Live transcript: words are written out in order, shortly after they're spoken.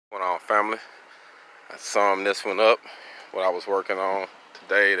family. I summed this one up, what I was working on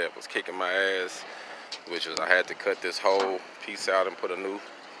today that was kicking my ass, which was I had to cut this whole piece out and put a new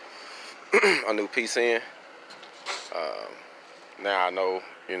a new piece in. Now I know,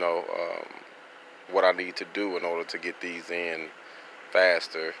 what I need to do in order to get these in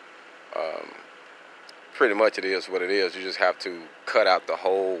faster. Pretty much it is what it is. You just have to cut out the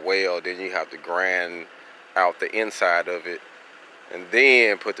whole weld, then you have to grind out the inside of it, and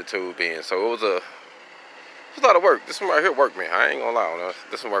then put the tube in. So it was a lot of work. This one right here worked me. I ain't gonna lie on this.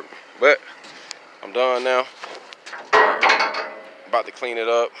 This one worked me. But I'm done now. About to clean it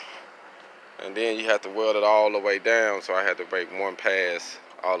up, and then you have to weld it all the way down. So I had to break one pass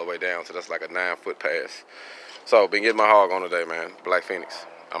all the way down. So that's like a 9-foot pass. So been getting my hog on today, man. Black Feniks.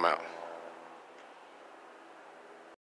 I'm out.